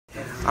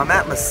I'm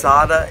at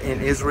Masada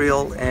in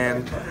Israel,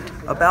 and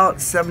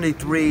about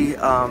 73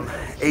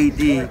 AD,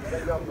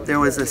 there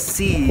was a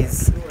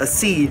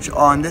siege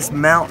on this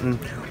mountain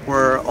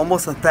where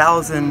almost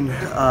 1,000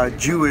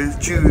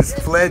 Jews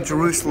fled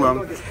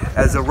Jerusalem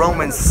as the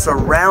Romans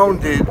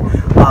surrounded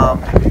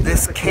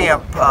this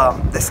camp,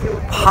 this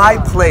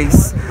high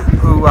place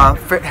who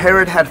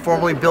Herod had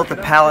formerly built a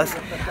palace.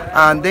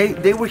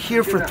 They were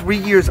here for 3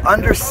 years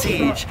under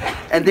siege,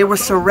 and they were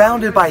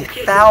surrounded by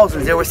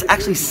thousands. There was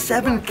actually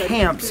 7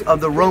 camps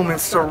of the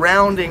Romans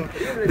surrounding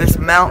this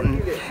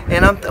mountain.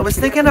 And I was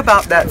thinking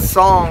about that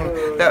song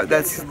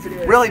that's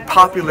really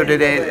popular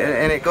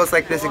today, and it goes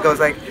like this. It goes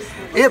like,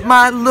 "It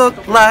might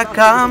look like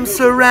I'm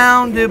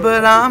surrounded,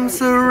 but I'm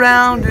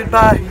surrounded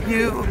by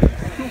you.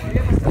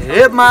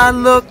 It might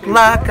look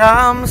like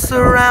I'm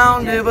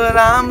surrounded, but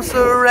I'm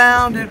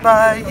surrounded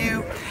by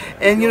you."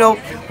 And you know,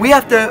 we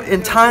have to,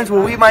 in times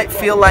where we might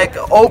feel like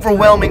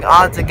overwhelming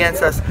odds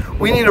against us,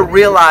 we need to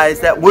realize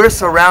that we're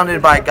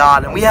surrounded by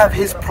God and we have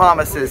His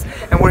promises.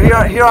 And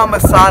we're here on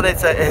Masada.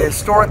 It's a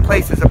historic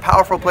place, it's a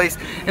powerful place,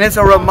 and it's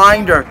a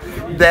reminder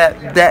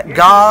that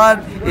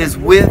God is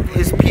with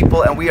His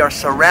people and we are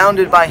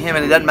surrounded by Him,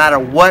 and it doesn't matter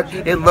what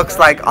it looks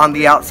like on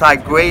the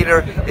outside.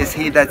 Greater is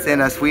He that's in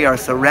us. We are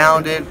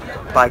surrounded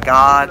by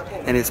God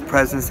and His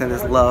presence and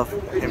His love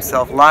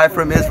Himself. Live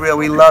from Israel,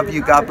 we love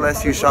you. God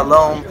bless you.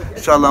 Shalom,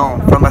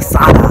 shalom from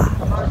Masada.